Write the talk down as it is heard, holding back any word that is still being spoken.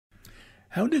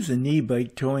How does an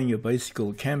e-bike towing a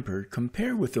bicycle camper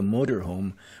compare with a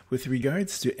motorhome with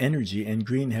regards to energy and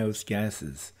greenhouse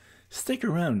gases? Stick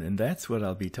around and that's what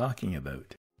I'll be talking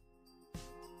about.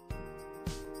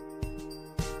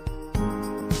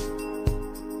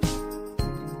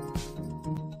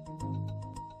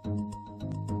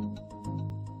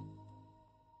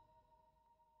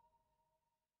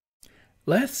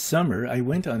 Last summer, I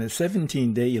went on a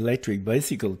 17-day electric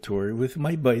bicycle tour with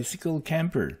my bicycle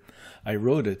camper. I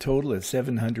rode a total of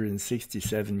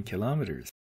 767 kilometers.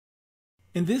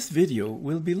 In this video,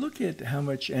 we'll be looking at how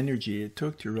much energy it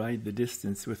took to ride the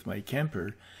distance with my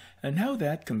camper and how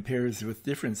that compares with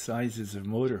different sizes of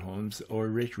motorhomes or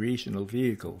recreational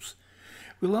vehicles.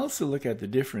 We'll also look at the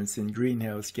difference in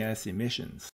greenhouse gas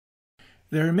emissions.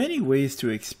 There are many ways to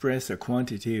express a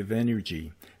quantity of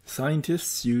energy.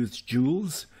 Scientists use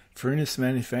joules, furnace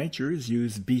manufacturers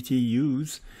use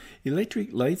BTUs,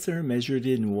 electric lights are measured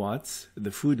in watts,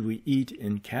 the food we eat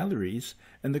in calories,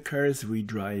 and the cars we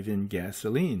drive in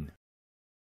gasoline.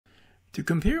 To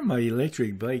compare my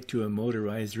electric bike to a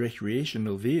motorized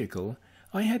recreational vehicle,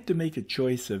 I had to make a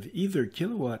choice of either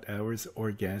kilowatt hours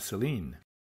or gasoline.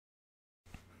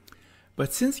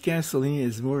 But since gasoline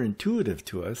is more intuitive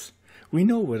to us, we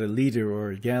know what a liter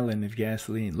or a gallon of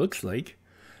gasoline looks like.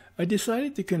 I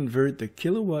decided to convert the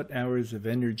kilowatt hours of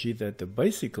energy that the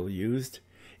bicycle used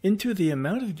into the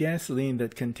amount of gasoline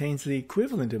that contains the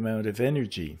equivalent amount of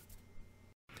energy.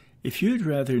 If you'd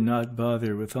rather not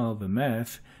bother with all the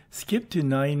math, skip to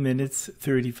 9 minutes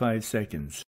 35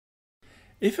 seconds.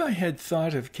 If I had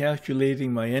thought of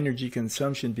calculating my energy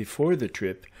consumption before the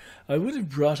trip, I would have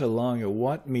brought along a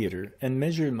watt meter and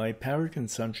measured my power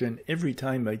consumption every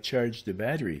time I charged the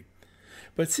battery.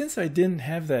 But since I didn't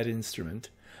have that instrument,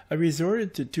 I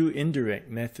resorted to two indirect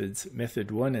methods,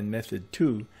 Method 1 and Method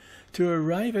 2, to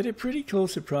arrive at a pretty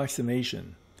close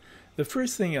approximation. The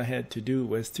first thing I had to do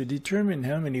was to determine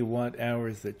how many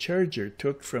watt-hours the charger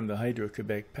took from the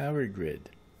Hydro-Quebec power grid.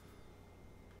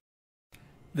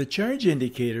 The charge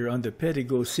indicator on the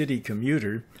Pedigo City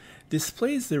commuter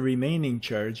displays the remaining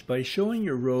charge by showing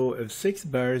a row of 6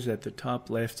 bars at the top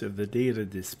left of the data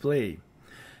display.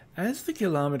 As the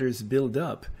kilometers build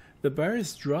up, the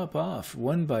bars drop off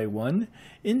one by one,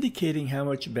 indicating how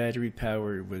much battery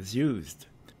power was used.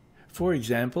 For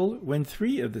example, when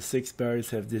 3 of the 6 bars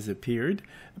have disappeared,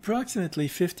 approximately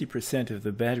 50% of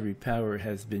the battery power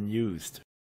has been used.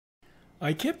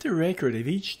 I kept a record of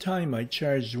each time I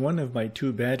charged one of my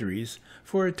 2 batteries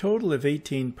for a total of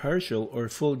 18 partial or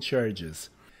full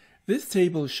charges. This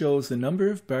table shows the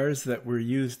number of bars that were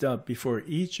used up before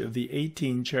each of the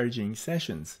 18 charging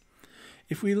sessions.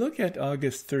 If we look at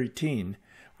August 13,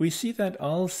 we see that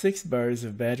all 6 bars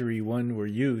of battery 1 were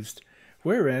used,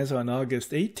 whereas on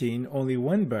August 18 only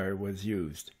 1 bar was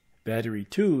used. Battery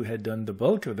 2 had done the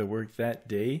bulk of the work that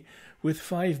day, with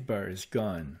 5 bars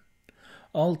gone.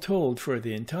 All told, for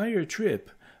the entire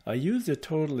trip, I used a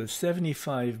total of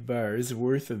 75 bars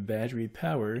worth of battery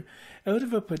power out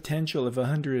of a potential of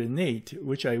 108,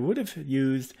 which I would have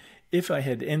used if I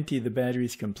had emptied the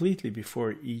batteries completely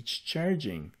before each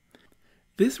charging.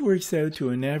 This works out to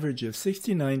an average of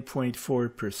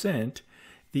 69.4%,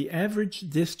 the average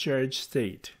discharge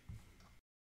state.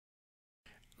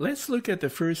 Let's look at the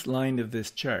first line of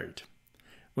this chart.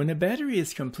 When a battery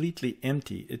is completely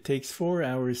empty, it takes 4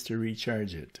 hours to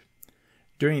recharge it.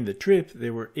 During the trip,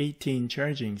 there were 18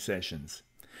 charging sessions.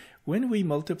 When we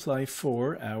multiply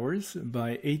 4 hours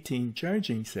by 18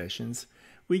 charging sessions,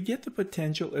 we get the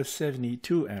potential of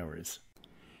 72 hours.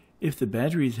 If the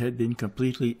batteries had been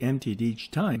completely emptied each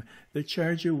time, the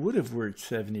charger would have worked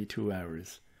 72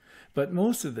 hours. But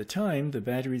most of the time, the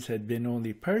batteries had been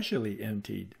only partially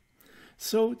emptied.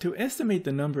 So, to estimate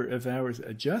the number of hours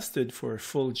adjusted for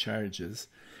full charges,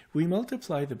 we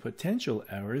multiply the potential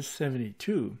hours,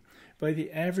 72, by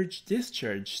the average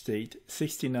discharge state,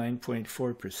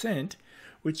 69.4%,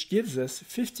 which gives us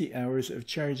 50 hours of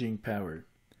charging power.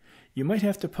 You might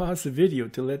have to pause the video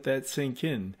to let that sink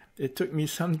in. It took me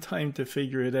some time to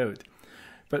figure it out.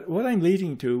 But what I'm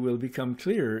leading to will become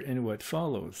clearer in what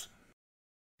follows.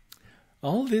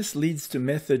 All this leads to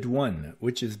Method 1,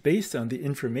 which is based on the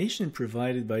information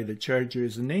provided by the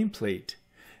charger's nameplate,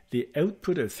 the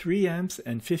output of 3 amps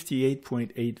and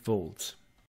 58.8 volts.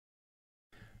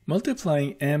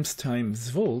 Multiplying amps times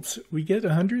volts, we get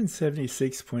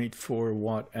 176.4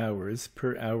 watt-hours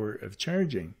per hour of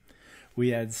charging.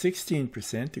 We add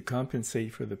 16% to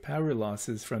compensate for the power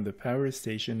losses from the power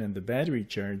station and the battery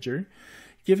charger,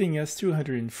 giving us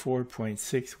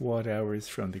 204.6 watt-hours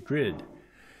from the grid.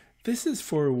 This is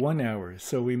for 1 hour,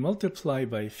 so we multiply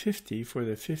by 50 for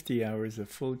the 50 hours of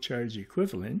full charge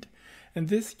equivalent, and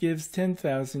this gives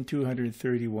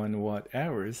 10,231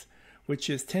 watt-hours, which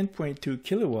is 10.2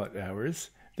 kilowatt-hours,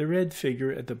 the red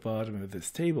figure at the bottom of this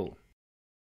table.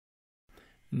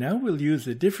 Now we'll use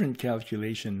a different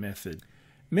calculation method.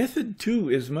 Method 2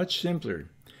 is much simpler.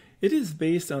 It is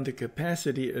based on the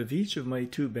capacity of each of my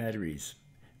two batteries.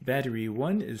 Battery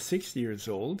 1 is 6 years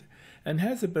old and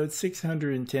has about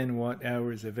 610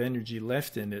 watt-hours of energy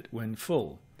left in it when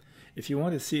full. If you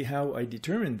want to see how I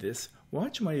determined this,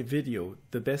 watch my video,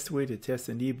 The Best Way to Test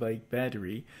an E-Bike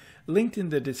Battery, linked in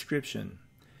the description.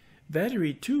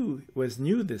 Battery 2 was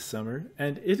new this summer,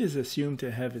 and it is assumed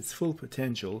to have its full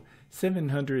potential,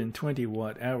 720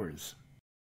 watt-hours.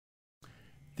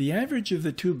 The average of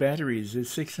the two batteries is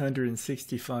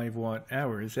 665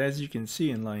 watt-hours, as you can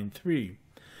see in line 3.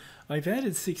 I've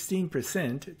added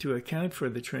 16% to account for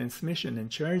the transmission and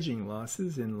charging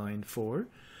losses in line 4,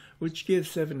 which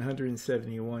gives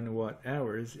 771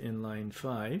 watt-hours in line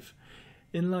 5.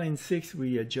 In line 6,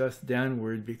 we adjust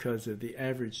downward because of the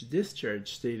average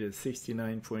discharge state of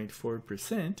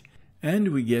 69.4%,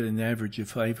 and we get an average of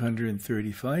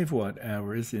 535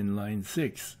 watt-hours in line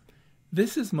 6.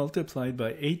 This is multiplied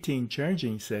by 18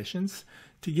 charging sessions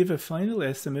to give a final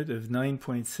estimate of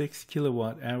 9.6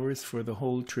 kilowatt-hours for the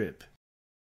whole trip.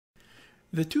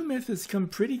 The two methods come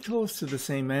pretty close to the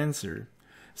same answer,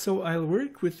 so I'll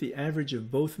work with the average of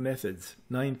both methods,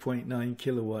 9.9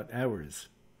 kilowatt-hours,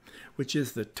 which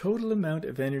is the total amount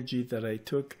of energy that I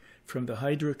took from the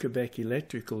Hydro-Quebec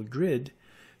electrical grid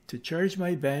to charge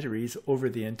my batteries over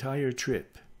the entire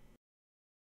trip.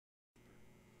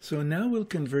 So now we'll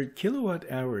convert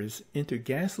kilowatt-hours into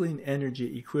gasoline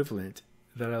energy equivalent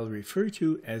that I'll refer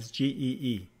to as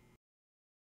GEE.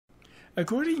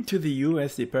 According to the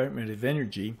U.S. Department of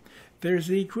Energy, there's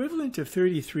the equivalent of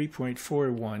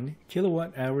 33.41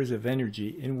 kilowatt-hours of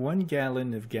energy in 1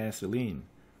 gallon of gasoline.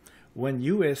 1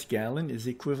 U.S. gallon is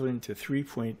equivalent to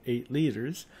 3.8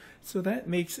 liters, so that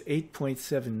makes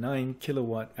 8.79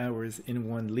 kilowatt-hours in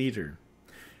 1 liter.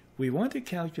 We want to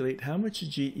calculate how much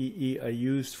GEE I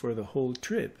used for the whole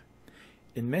trip.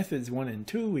 In methods 1 and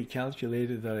 2, we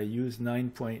calculated that I used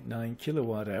 9.9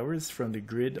 kilowatt-hours from the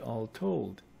grid all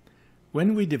told.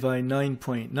 When we divide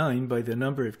 9.9 by the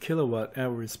number of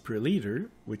kilowatt-hours per liter,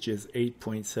 which is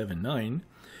 8.79,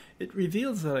 it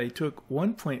reveals that I took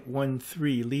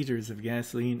 1.13 liters of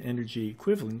gasoline energy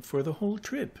equivalent for the whole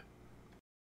trip.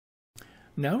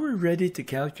 Now we're ready to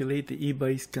calculate the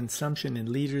e-bike's consumption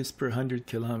in liters per 100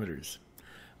 kilometers.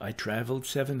 I traveled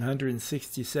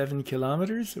 767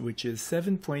 kilometers, which is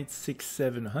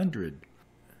 7.6700.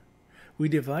 We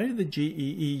divided the GEE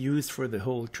used for the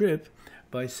whole trip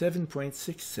by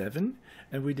 7.67,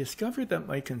 and we discovered that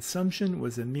my consumption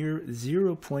was a mere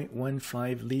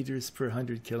 0.15 liters per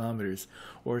 100 kilometers,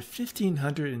 or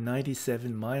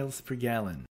 1,597 miles per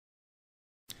gallon.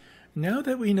 Now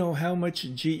that we know how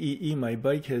much GEE my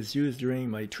bike has used during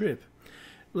my trip,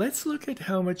 let's look at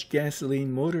how much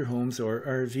gasoline motorhomes or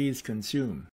RVs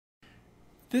consume.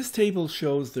 This table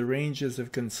shows the ranges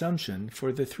of consumption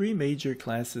for the three major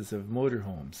classes of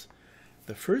motorhomes.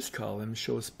 The first column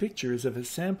shows pictures of a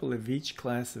sample of each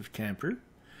class of camper.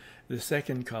 The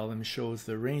second column shows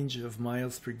the range of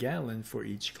miles per gallon for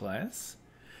each class.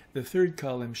 The third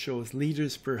column shows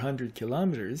liters per 100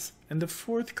 kilometers, and the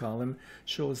fourth column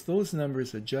shows those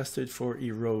numbers adjusted for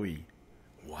EROE.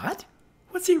 What?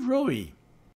 What's EROE?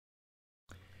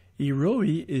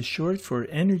 EROE is short for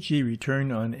Energy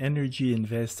Return on Energy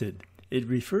Invested. It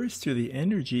refers to the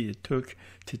energy it took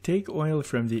to take oil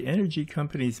from the energy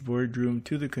company's boardroom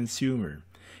to the consumer.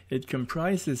 It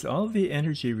comprises all the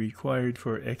energy required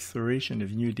for exploration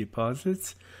of new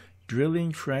deposits,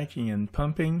 drilling, fracking, and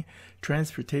pumping,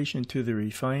 transportation to the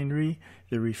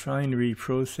refinery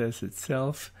process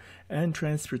itself, and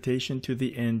transportation to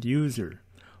the end user.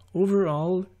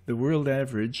 Overall, the world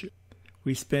average,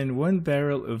 we spend 1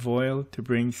 barrel of oil to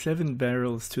bring 7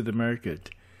 barrels to the market.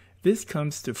 This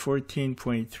comes to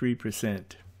 14.3%.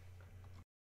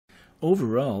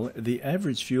 Overall, the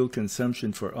average fuel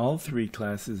consumption for all three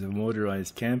classes of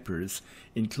motorized campers,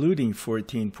 including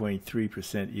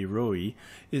 14.3% EROE,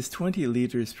 is 20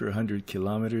 liters per 100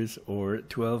 kilometers or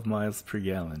 12 miles per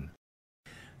gallon.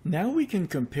 Now we can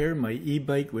compare my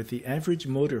e-bike with the average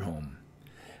motorhome.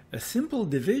 A simple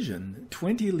division,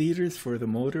 20 liters for the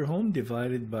motorhome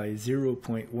divided by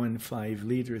 0.15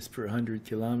 liters per 100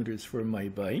 kilometers for my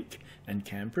bike and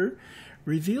camper,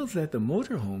 reveals that the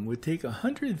motorhome would take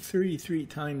 133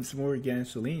 times more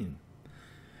gasoline.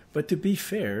 But to be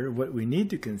fair, what we need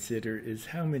to consider is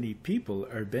how many people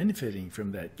are benefiting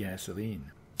from that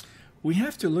gasoline. We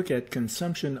have to look at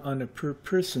consumption on a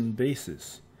per-person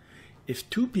basis. If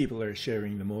 2 people are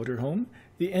sharing the motorhome,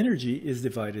 the energy is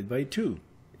divided by 2.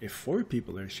 If 4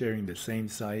 people are sharing the same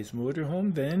size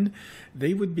motorhome, then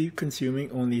they would be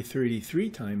consuming only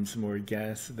 33 times more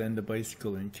gas than the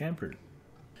bicycle and camper.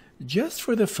 Just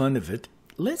for the fun of it,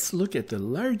 let's look at the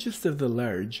largest of the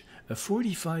large, a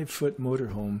 45-foot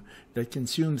motorhome that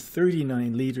consumes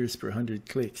 39 liters per 100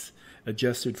 clicks,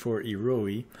 adjusted for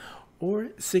EROE, or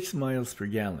 6 miles per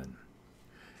gallon.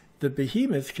 The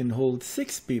behemoth can hold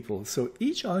 6 people, so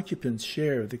each occupant's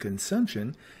share of the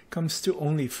consumption comes to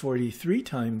only 43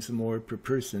 times more per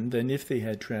person than if they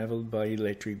had traveled by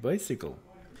electric bicycle.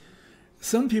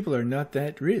 Some people are not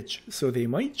that rich, so they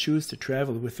might choose to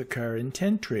travel with a car and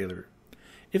tent trailer.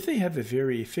 If they have a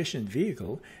very efficient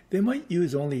vehicle, they might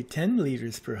use only 10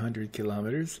 liters per 100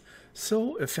 kilometers,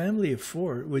 so a family of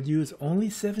 4 would use only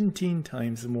 17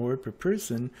 times more per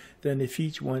person than if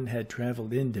each one had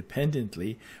traveled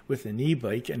independently with an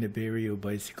e-bike and a Barrio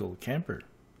bicycle camper.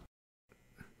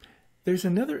 There's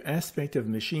another aspect of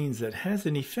machines that has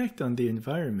an effect on the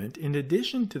environment in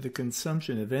addition to the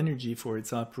consumption of energy for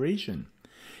its operation.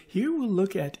 Here we'll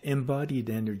look at embodied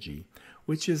energy,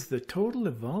 which is the total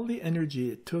of all the energy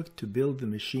it took to build the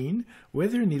machine,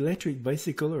 whether an electric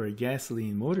bicycle or a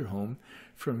gasoline motorhome,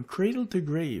 from cradle to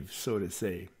grave, so to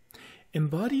say.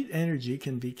 Embodied energy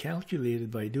can be calculated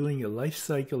by doing a life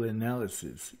cycle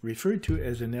analysis, referred to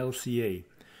as an LCA,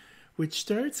 which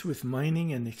starts with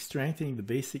mining and extracting the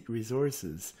basic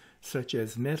resources, such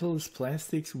as metals,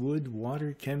 plastics, wood,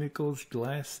 water, chemicals,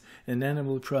 glass, and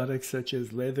animal products such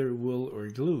as leather, wool, or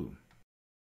glue.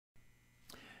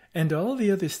 And all the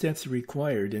other steps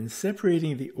required in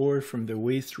separating the ore from the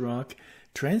waste rock,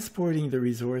 transporting the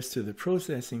resource to the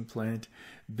processing plant,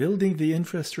 building the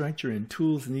infrastructure and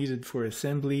tools needed for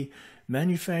assembly,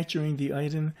 manufacturing the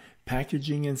item,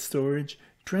 packaging and storage,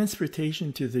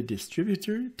 transportation to the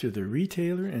distributor, to the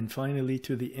retailer, and finally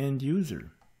to the end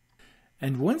user.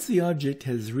 And once the object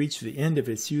has reached the end of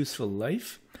its useful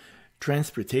life,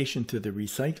 transportation to the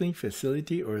recycling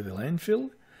facility or the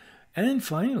landfill, and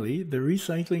finally the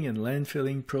recycling and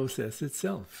landfilling process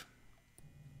itself.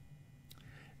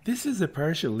 This is a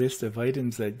partial list of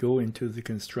items that go into the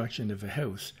construction of a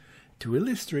house to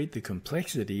illustrate the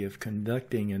complexity of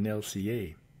conducting an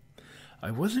LCA.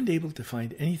 I wasn't able to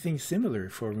find anything similar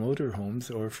for motorhomes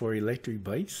or for electric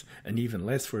bikes, and even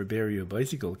less for a Barrio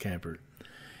bicycle camper.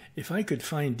 If I could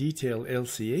find detailed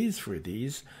LCAs for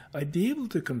these, I'd be able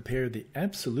to compare the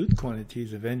absolute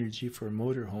quantities of energy for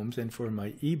motorhomes and for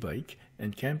my e-bike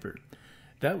and camper.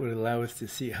 That would allow us to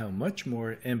see how much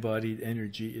more embodied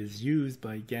energy is used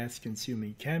by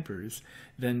gas-consuming campers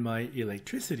than my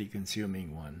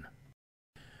electricity-consuming one.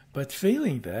 But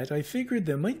failing that, I figured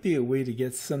there might be a way to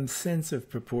get some sense of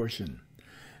proportion.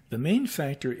 The main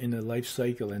factor in a life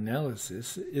cycle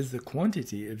analysis is the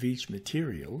quantity of each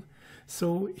material,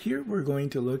 so here we're going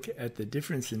to look at the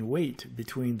difference in weight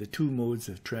between the two modes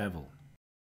of travel.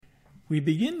 We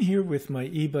begin here with my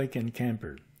e-bike and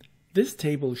camper. This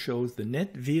table shows the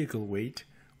net vehicle weight,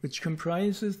 which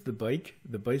comprises the bike,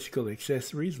 the bicycle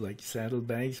accessories like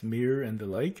saddlebags, mirror, and the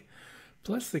like,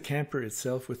 plus the camper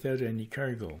itself without any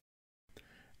cargo.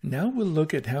 Now we'll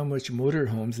look at how much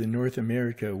motorhomes in North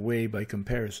America weigh by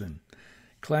comparison.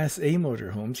 Class A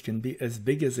motorhomes can be as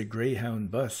big as a Greyhound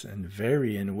bus and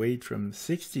vary in weight from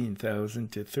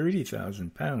 16,000 to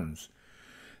 30,000 pounds.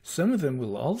 Some of them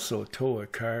will also tow a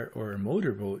car or a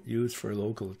motorboat used for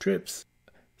local trips,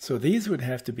 so these would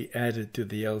have to be added to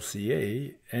the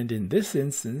LCA, and in this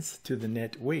instance to the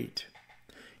net weight.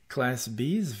 Class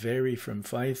Bs vary from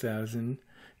 5,000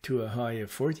 to a high of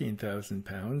 14,000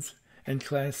 pounds, and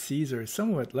Class Cs are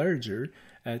somewhat larger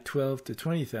at 12 to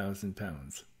 20,000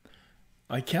 pounds.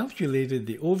 I calculated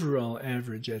the overall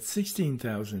average at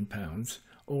 16,000 pounds,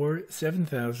 or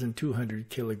 7,200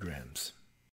 kilograms.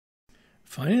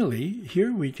 Finally,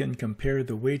 here we can compare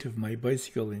the weight of my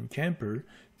bicycle and camper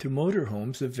to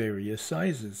motorhomes of various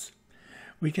sizes.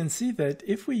 We can see that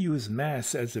if we use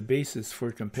mass as a basis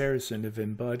for comparison of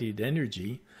embodied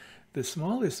energy, the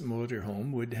smallest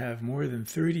motorhome would have more than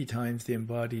 30 times the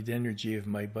embodied energy of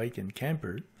my bike and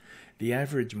camper, the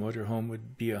average motorhome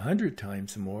would be 100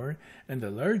 times more, and the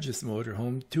largest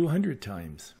motorhome 200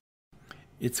 times.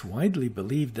 It's widely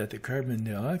believed that the carbon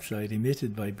dioxide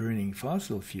emitted by burning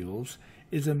fossil fuels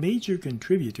is a major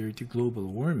contributor to global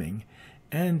warming,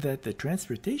 and that the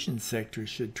transportation sector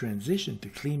should transition to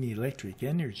clean electric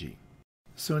energy.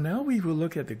 So now we will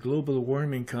look at the global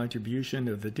warming contribution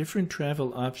of the different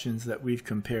travel options that we've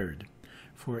compared.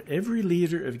 For every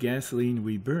liter of gasoline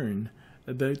we burn,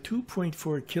 about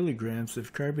 2.4 kilograms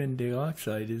of carbon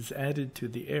dioxide is added to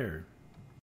the air.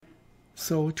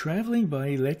 So traveling by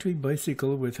electric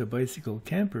bicycle with a bicycle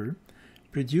camper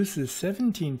produces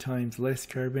 17 times less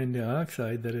carbon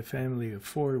dioxide than a family of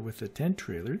 4 with a tent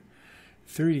trailer,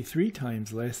 33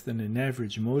 times less than an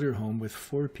average motorhome with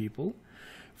 4 people,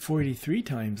 43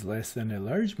 times less than a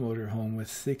large motorhome with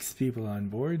 6 people on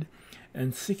board,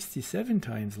 and 67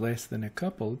 times less than a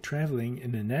couple traveling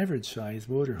in an average-sized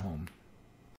motorhome.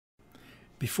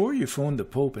 Before you phone the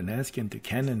Pope and ask him to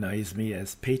canonize me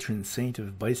as patron saint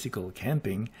of bicycle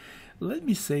camping, let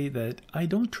me say that I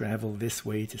don't travel this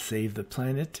way to save the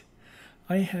planet.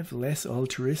 I have less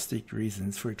altruistic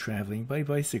reasons for traveling by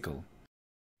bicycle.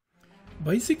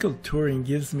 Bicycle touring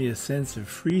gives me a sense of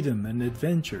freedom and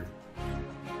adventure.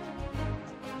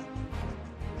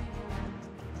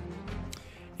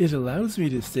 It allows me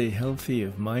to stay healthy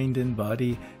of mind and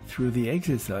body through the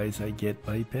exercise I get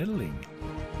by pedaling.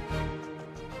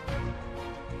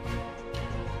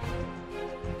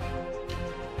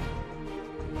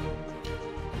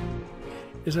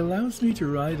 It allows me to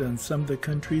ride on some of the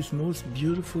country's most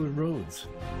beautiful roads.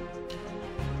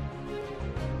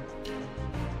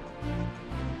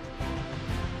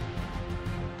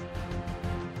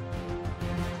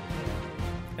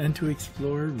 And to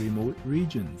explore remote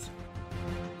regions.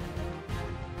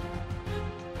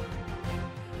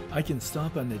 I can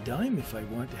stop on a dime if I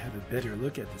want to have a better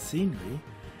look at the scenery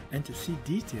and to see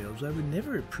details I would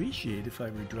never appreciate if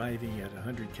I were driving at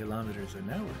 100 kilometers an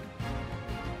hour.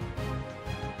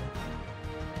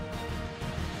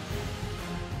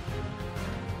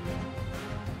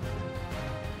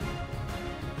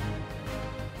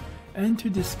 And to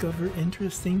discover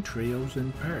interesting trails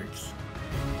and parks.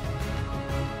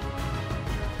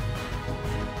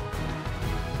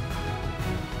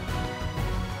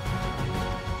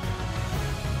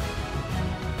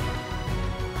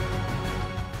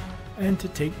 And to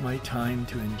take my time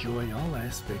to enjoy all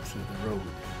aspects of the road.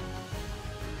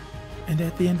 And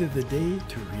at the end of the day,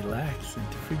 to relax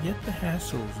and to forget the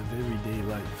hassles of everyday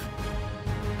life.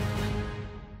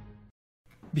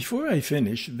 Before I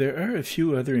finish, there are a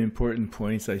few other important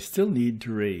points I still need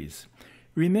to raise.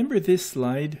 Remember this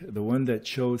slide, the one that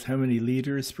shows how many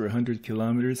liters per 100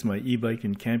 kilometers my e-bike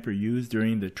and camper use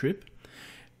during the trip?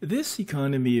 This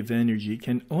economy of energy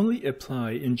can only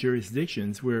apply in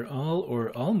jurisdictions where all or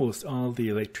almost all the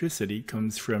electricity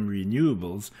comes from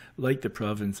renewables, like the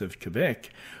province of Quebec,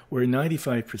 where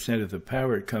 95% of the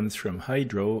power comes from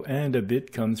hydro and a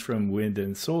bit comes from wind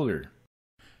and solar.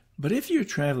 But if you're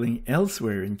traveling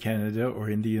elsewhere in Canada or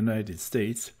in the United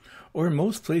States, or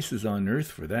most places on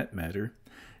Earth for that matter,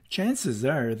 chances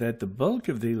are that the bulk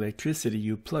of the electricity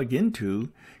you plug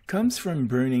into comes from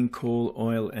burning coal,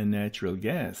 oil, and natural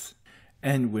gas.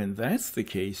 And when that's the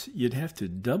case, you'd have to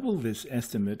double this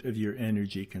estimate of your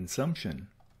energy consumption.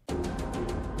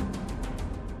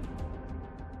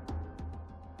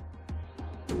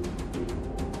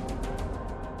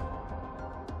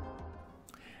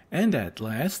 And at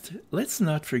last, let's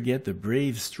not forget the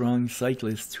brave, strong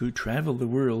cyclists who travel the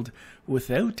world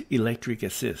without electric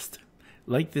assist,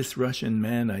 like this Russian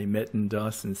man I met in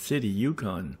Dawson City,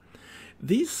 Yukon.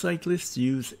 These cyclists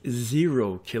use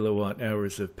 0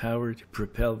 kilowatt-hours of power to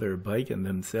propel their bike and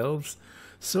themselves,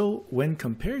 so when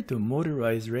compared to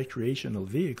motorized recreational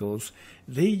vehicles,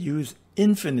 they use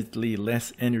infinitely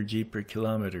less energy per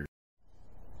kilometer.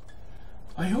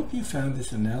 I hope you found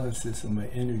this analysis of my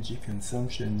energy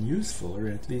consumption useful or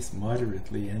at least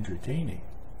moderately entertaining.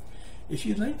 If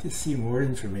you'd like to see more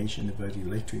information about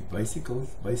electric bicycles,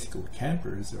 bicycle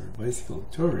campers, or bicycle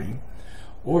touring,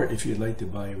 or if you'd like to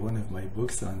buy one of my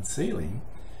books on sailing,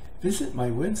 visit my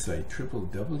website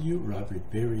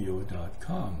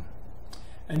www.robertberrio.com.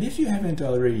 And if you haven't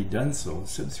already done so,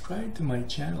 subscribe to my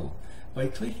channel by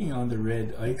clicking on the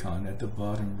red icon at the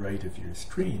bottom right of your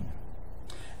screen.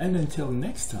 And until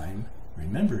next time,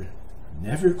 remember,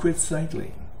 never quit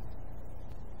cycling.